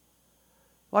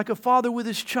 Like a father with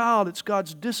his child, it's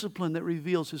God's discipline that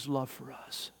reveals His love for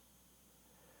us.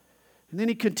 And then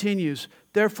He continues,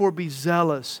 therefore be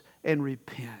zealous and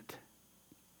repent.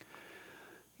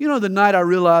 You know, the night I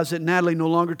realized that Natalie no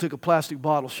longer took a plastic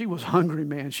bottle, she was hungry,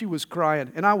 man. She was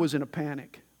crying, and I was in a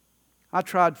panic. I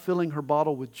tried filling her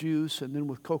bottle with juice and then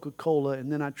with Coca-Cola,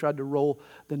 and then I tried to roll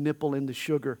the nipple into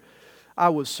sugar. I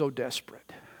was so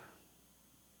desperate.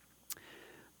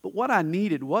 But what I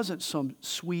needed wasn't some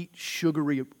sweet,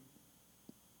 sugary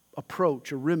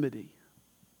approach or remedy.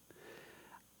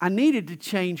 I needed to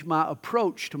change my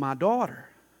approach to my daughter.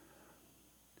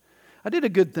 I did a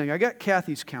good thing. I got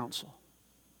Kathy's counsel.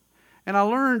 And I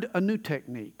learned a new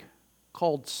technique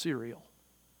called cereal.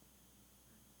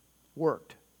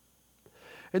 Worked.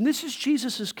 And this is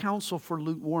Jesus' counsel for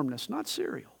lukewarmness, not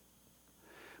cereal.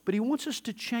 But He wants us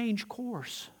to change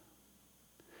course.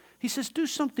 He says, do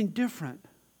something different.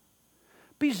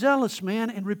 Be zealous, man,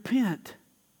 and repent.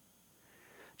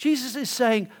 Jesus is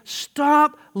saying,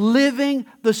 stop living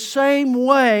the same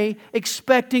way,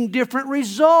 expecting different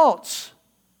results.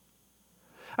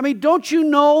 I mean, don't you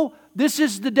know this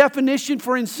is the definition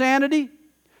for insanity?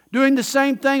 Doing the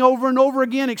same thing over and over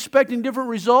again, expecting different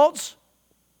results?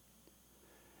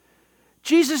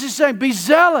 Jesus is saying, be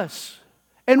zealous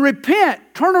and repent.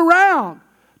 Turn around.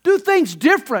 Do things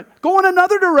different. Go in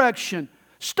another direction.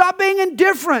 Stop being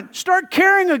indifferent. Start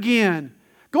caring again.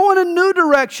 Go in a new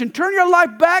direction. Turn your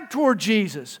life back toward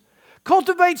Jesus.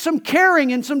 Cultivate some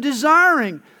caring and some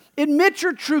desiring. Admit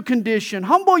your true condition.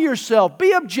 Humble yourself.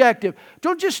 Be objective.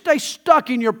 Don't just stay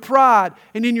stuck in your pride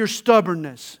and in your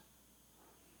stubbornness.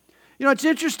 You know, it's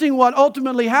interesting what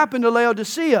ultimately happened to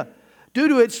Laodicea. Due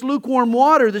to its lukewarm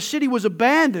water, the city was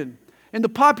abandoned. And the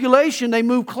population, they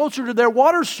moved closer to their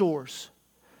water source.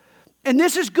 And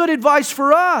this is good advice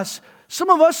for us. Some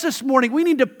of us this morning, we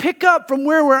need to pick up from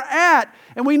where we're at,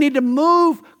 and we need to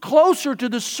move closer to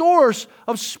the source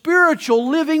of spiritual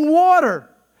living water.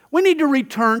 We need to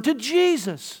return to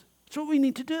Jesus. That's what we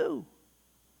need to do.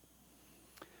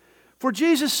 For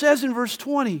Jesus says in verse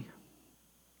 20,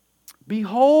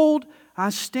 behold,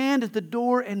 I stand at the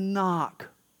door and knock.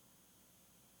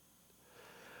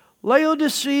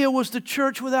 Laodicea was the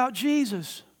church without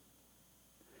Jesus.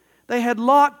 They had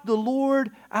locked the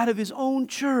Lord out of His own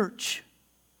church.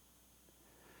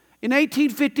 In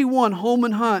 1851,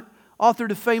 Holman Hunt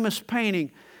authored a famous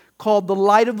painting called The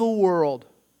Light of the World.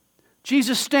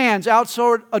 Jesus stands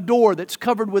outside a door that's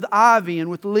covered with ivy and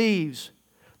with leaves.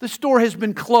 This door has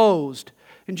been closed,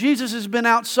 and Jesus has been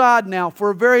outside now for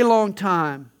a very long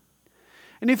time.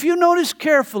 And if you notice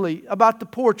carefully about the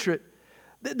portrait,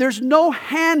 there's no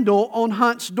handle on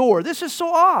Hunt's door. This is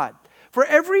so odd. For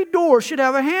every door should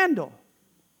have a handle.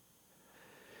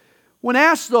 When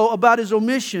asked, though, about his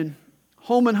omission,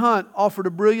 Holman Hunt offered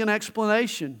a brilliant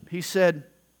explanation. He said,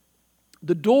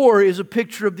 the door is a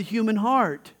picture of the human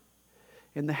heart,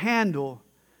 and the handle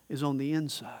is on the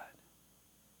inside.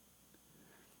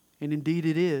 And indeed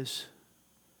it is.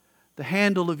 The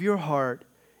handle of your heart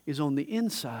is on the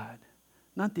inside,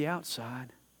 not the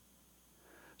outside.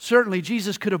 Certainly,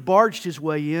 Jesus could have barged His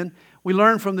way in. We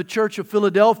learn from the church of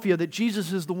Philadelphia that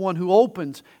Jesus is the one who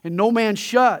opens and no man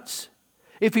shuts.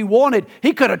 If He wanted,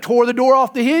 He could have tore the door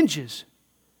off the hinges.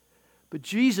 But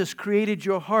Jesus created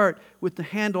your heart with the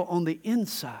handle on the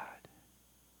inside.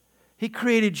 He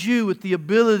created you with the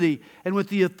ability and with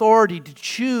the authority to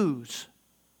choose.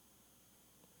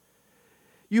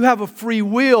 You have a free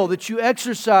will that you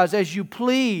exercise as you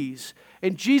please.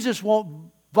 And Jesus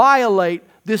won't violate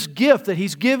this gift that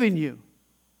He's given you.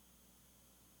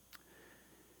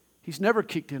 He's never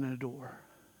kicked in a door.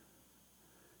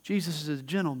 Jesus is a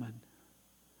gentleman.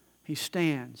 He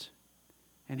stands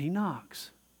and He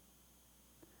knocks.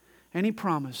 And He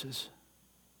promises,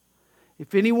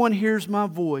 if anyone hears my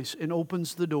voice and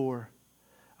opens the door,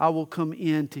 I will come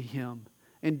in to him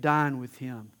and dine with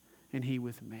him and he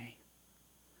with me.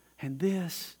 And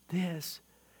this is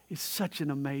such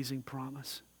an amazing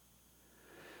promise.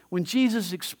 When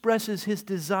Jesus expresses His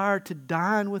desire to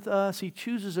dine with us, He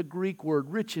chooses a Greek word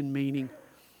rich in meaning,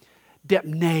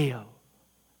 depneo.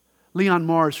 Leon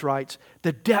Morris writes,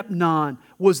 the depnon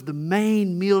was the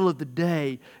main meal of the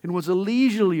day and was a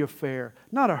leisurely affair,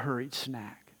 not a hurried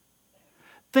snack.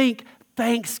 Think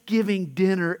Thanksgiving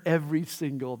dinner every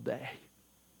single day.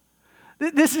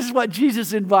 This is what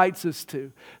Jesus invites us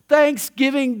to.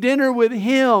 Thanksgiving dinner with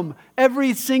Him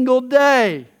every single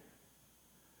day.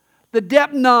 The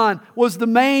Depnon was the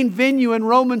main venue in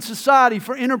Roman society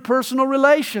for interpersonal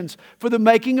relations, for the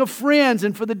making of friends,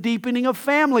 and for the deepening of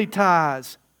family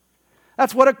ties.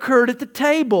 That's what occurred at the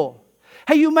table.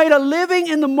 Hey, you made a living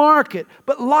in the market,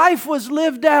 but life was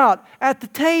lived out at the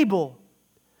table.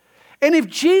 And if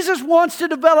Jesus wants to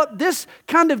develop this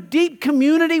kind of deep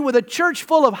community with a church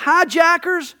full of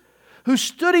hijackers who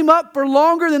stood Him up for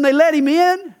longer than they let Him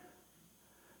in,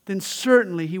 then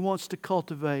certainly He wants to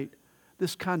cultivate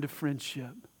this kind of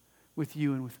friendship with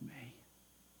you and with me.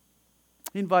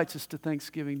 He invites us to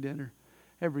Thanksgiving dinner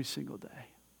every single day.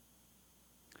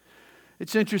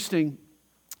 It's interesting,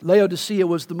 Laodicea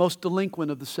was the most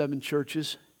delinquent of the 7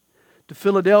 churches. To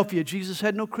Philadelphia, Jesus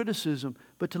had no criticism,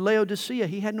 but to Laodicea,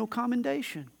 He had no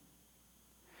commendation.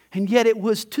 And yet it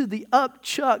was to the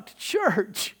upchucked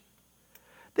church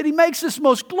that He makes this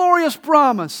most glorious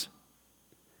promise.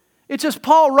 It's as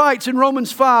Paul writes in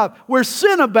Romans 5, where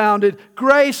sin abounded,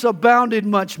 grace abounded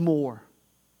much more.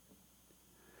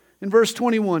 In verse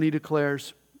 21, he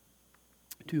declares,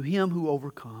 to him who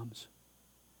overcomes,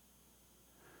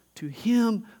 to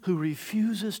him who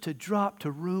refuses to drop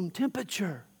to room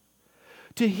temperature,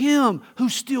 to him who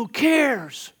still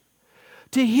cares,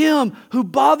 to him who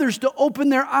bothers to open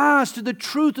their eyes to the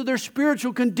truth of their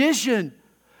spiritual condition,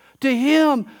 to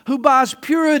him who buys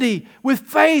purity with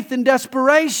faith and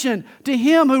desperation, to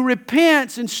him who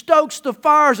repents and stokes the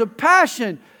fires of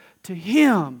passion, to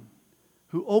him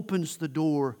who opens the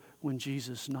door when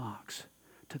Jesus knocks.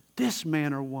 To this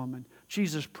man or woman,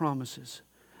 Jesus promises,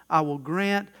 I will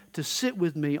grant to sit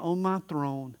with me on my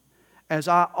throne as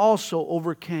I also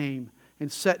overcame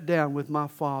and sat down with my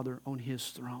Father on His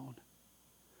throne.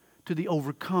 To the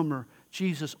overcomer,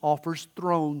 Jesus offers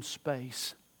throne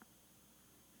space.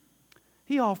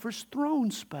 He offers throne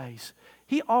space.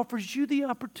 He offers you the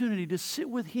opportunity to sit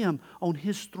with Him on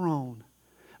His throne.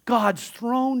 God's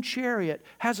throne chariot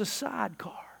has a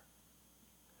sidecar.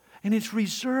 And it's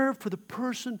reserved for the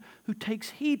person who takes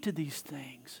heed to these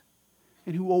things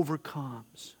and who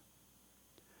overcomes.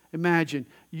 Imagine,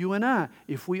 you and I,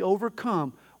 if we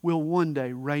overcome, will one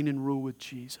day reign and rule with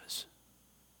Jesus.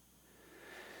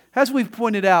 As we've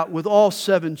pointed out with all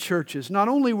 7 churches, not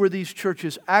only were these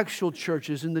churches actual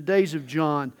churches in the days of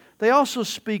John, they also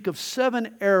speak of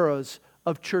 7 eras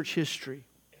of church history.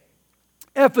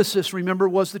 Ephesus, remember,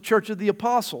 was the church of the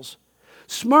apostles.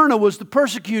 Smyrna was the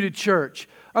persecuted church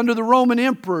under the Roman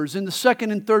emperors in the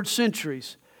 2nd and 3rd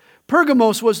centuries.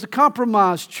 Pergamos was the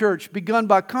compromised church begun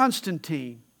by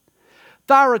Constantine.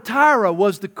 Thyatira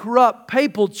was the corrupt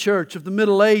papal church of the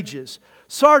Middle Ages.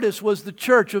 Sardis was the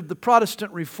church of the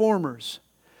Protestant reformers.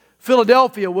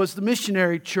 Philadelphia was the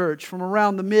missionary church from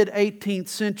around the mid-18th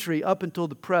century up until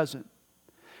the present.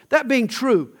 That being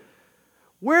true,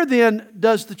 where then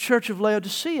does the church of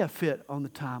Laodicea fit on the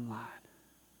timeline?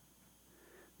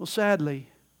 Well, sadly,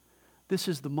 this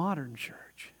is the modern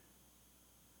church.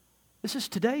 This is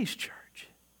today's church.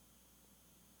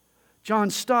 John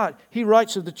Stott, he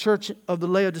writes of the church of the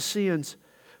Laodiceans,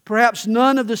 perhaps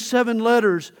none of the 7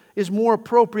 letters is more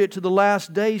appropriate to the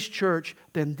last days church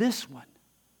than this one.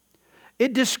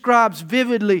 It describes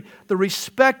vividly the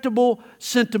respectable,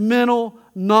 sentimental,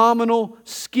 nominal,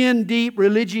 skin-deep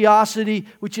religiosity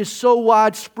which is so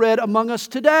widespread among us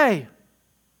today.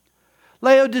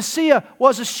 Laodicea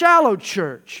was a shallow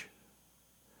church.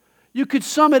 You could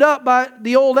sum it up by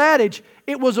the old adage,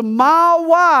 it was a mile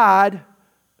wide,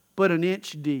 but an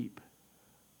inch deep.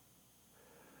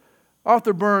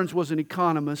 Arthur Burns was an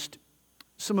economist.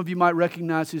 Some of you might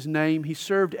recognize his name. He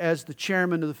served as the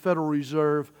chairman of the Federal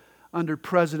Reserve under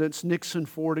Presidents Nixon,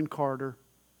 Ford, and Carter.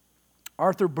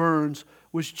 Arthur Burns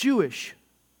was Jewish.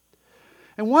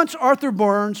 And once Arthur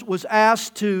Burns was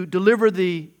asked to deliver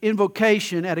the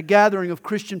invocation at a gathering of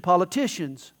Christian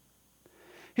politicians.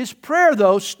 His prayer,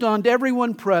 though, stunned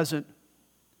everyone present.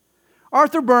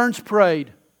 Arthur Burns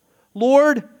prayed,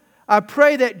 "Lord, I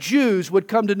pray that Jews would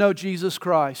come to know Jesus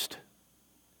Christ.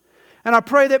 And I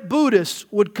pray that Buddhists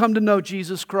would come to know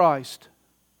Jesus Christ.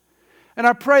 And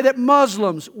I pray that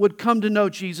Muslims would come to know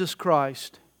Jesus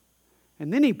Christ."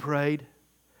 And then he prayed,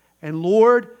 "And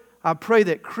Lord, I pray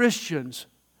that Christians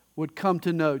would come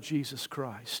to know Jesus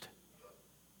Christ."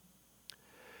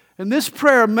 And this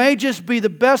prayer may just be the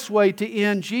best way to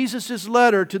end Jesus'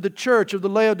 letter to the church of the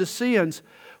Laodiceans,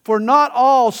 for not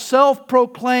all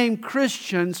self-proclaimed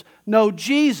Christians know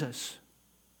Jesus.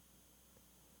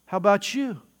 How about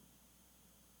you?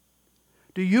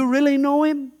 Do you really know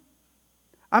Him?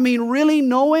 I mean, really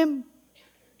know Him?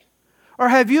 Or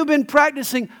have you been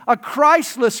practicing a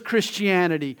Christless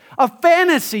Christianity, a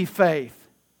fantasy faith?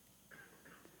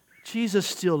 Jesus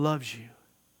still loves you.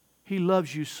 He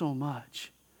loves you so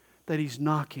much that He's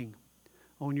knocking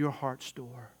on your heart's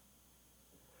door.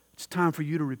 It's time for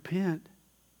you to repent.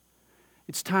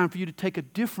 It's time for you to take a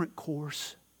different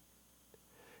course.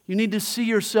 You need to see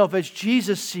yourself as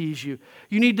Jesus sees you.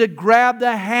 You need to grab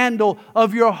the handle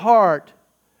of your heart.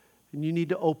 And you need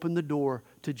to open the door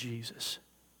to Jesus.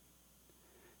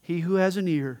 He who has an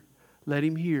ear, let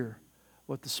him hear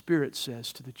what the Spirit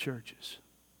says to the churches.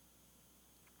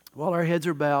 While our heads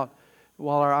are bowed,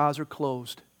 while our eyes are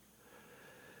closed,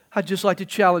 I'd just like to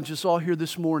challenge us all here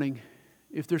this morning.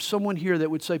 If there's someone here that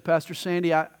would say, "Pastor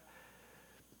Sandy,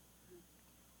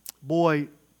 boy,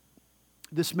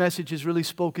 this message has really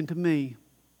spoken to me.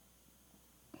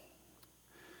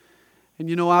 And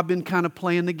you know, I've been kind of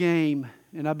playing the game,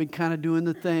 and I've been kind of doing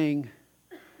the thing.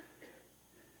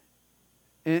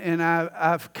 And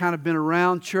I've kind of been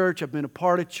around church, I've been a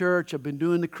part of church, I've been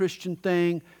doing the Christian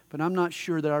thing, but I'm not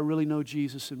sure that I really know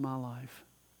Jesus in my life.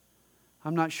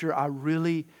 I'm not sure I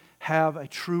really have a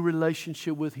true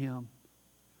relationship with Him.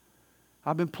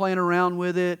 I've been playing around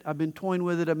with it, I've been toying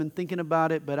with it, I've been thinking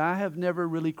about it, but I have never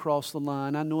really crossed the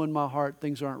line. I know in my heart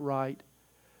things aren't right.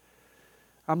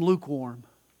 I'm lukewarm.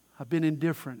 I've been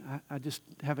indifferent. I just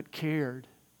haven't cared.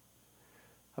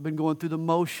 I've been going through the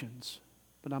motions,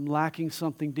 but I'm lacking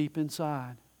something deep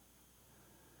inside."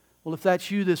 Well, if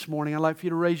that's you this morning, I'd like for you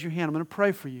to raise your hand. I'm going to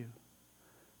pray for you.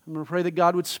 I'm going to pray that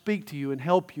God would speak to you and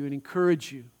help you and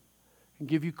encourage you and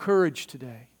give you courage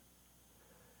today.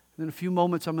 And in a few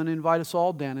moments, I'm going to invite us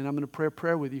all down, and I'm going to pray a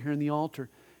prayer with you here in the altar.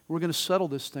 We're going to settle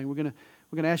this thing. We're going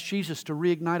to ask Jesus to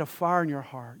reignite a fire in your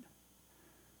heart,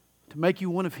 to make you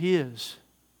one of His,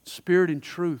 spirit and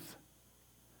truth.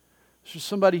 Is there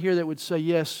somebody here that would say,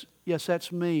 yes,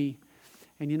 that's me,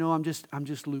 and you know, I'm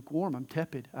just lukewarm, I'm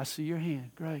tepid. I see your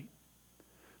hand. Great.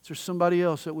 Is there somebody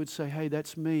else that would say, "Hey,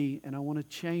 that's me, and I want to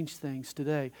change things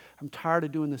today. I'm tired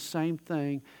of doing the same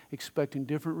thing, expecting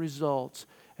different results,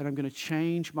 and I'm going to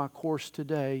change my course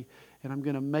today, and I'm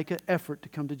going to make an effort to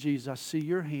come to Jesus." I see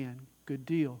your hand. Good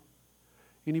deal.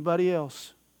 Anybody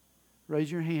else?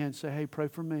 Raise your hand. Say, "Hey, pray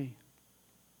for me."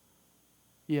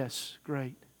 Yes,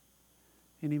 great.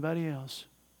 Anybody else?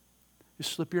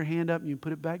 Just slip your hand up and you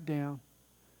put it back down.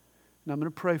 And I'm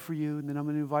going to pray for you, and then I'm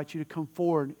going to invite you to come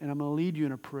forward, and I'm going to lead you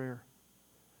in a prayer.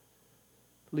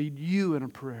 Lead you in a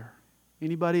prayer.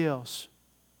 Anybody else?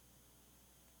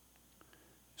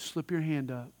 Slip your hand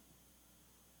up.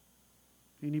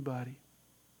 Anybody?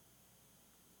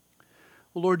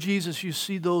 Well, Lord Jesus, you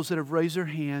see those that have raised their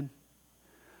hand.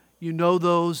 You know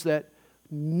those that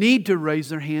need to raise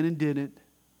their hand and didn't.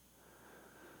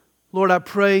 Lord, I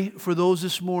pray for those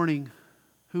this morning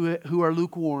who are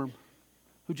lukewarm,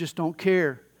 who just don't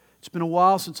care. It's been a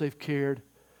while since they've cared.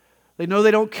 They know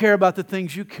they don't care about the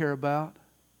things you care about.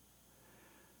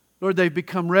 Lord, they've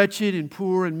become wretched and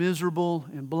poor and miserable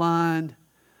and blind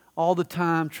all the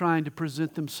time, trying to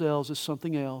present themselves as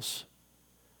something else.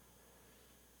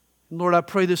 And Lord, I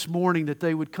pray this morning that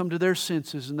they would come to their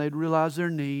senses and they'd realize their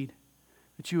need,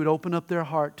 that you would open up their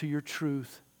heart to your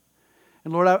truth.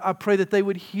 And Lord, I pray that they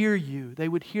would hear you. They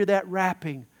would hear that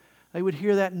rapping. They would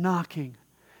hear that knocking.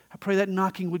 I pray that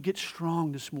knocking would get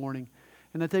strong this morning,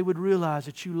 and that they would realize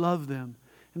that you love them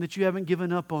and that you haven't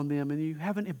given up on them and you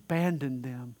haven't abandoned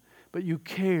them, but you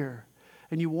care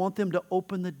and you want them to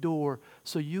open the door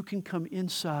so you can come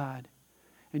inside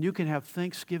and you can have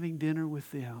Thanksgiving dinner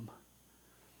with them.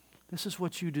 This is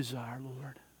what you desire,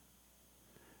 Lord.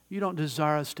 You don't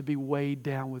desire us to be weighed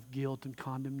down with guilt and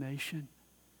condemnation.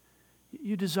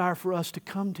 You desire for us to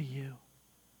come to you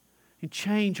and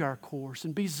change our course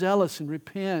and be zealous and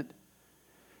repent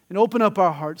and open up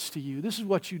our hearts to You. This is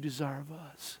what You desire of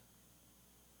us.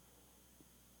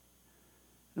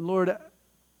 And Lord,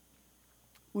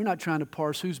 we're not trying to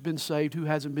parse who's been saved, who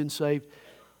hasn't been saved.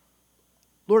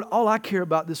 Lord, all I care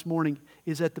about this morning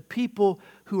is that the people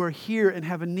who are here and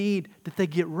have a need, that they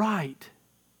get right.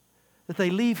 That they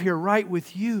leave here right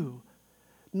with You.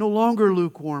 No longer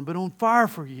lukewarm, but on fire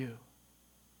for You.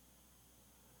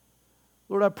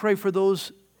 Lord, I pray for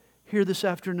those here this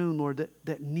afternoon, Lord,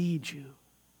 that need You.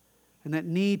 And that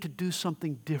need to do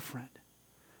something different.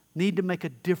 Need to make a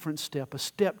different step, a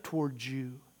step towards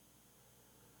You.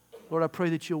 Lord, I pray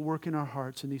that You'll work in our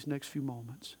hearts in these next few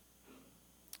moments.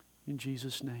 In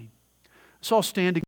Jesus' name. Let's all stand together.